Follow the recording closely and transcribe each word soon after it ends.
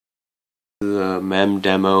The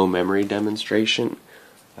demo memory demonstration.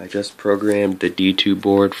 I just programmed the DE2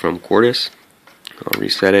 board from Quartus. I'll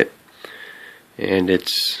reset it, and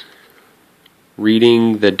it's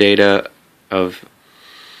reading the data of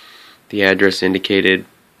the address indicated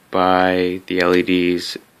by the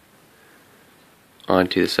LEDs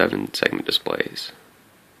onto the 7-segment displays.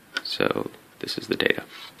 So this is the data.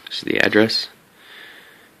 This is the address,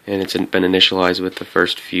 and it's been initialized with the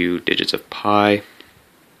first few digits of pi.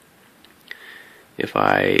 If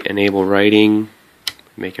I enable writing,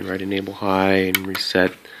 make and write enable high, and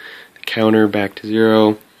reset the counter back to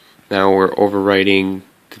 0, now we're overwriting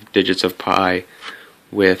the digits of pi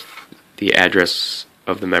with the address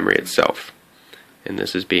of the memory itself. And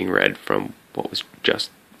this is being read from what was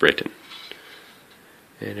just written.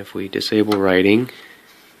 And if we disable writing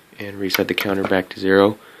and reset the counter back to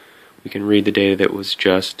 0, we can read the data that was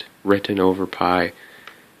just written over pi,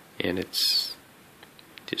 and it's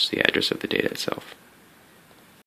just the address of the data itself.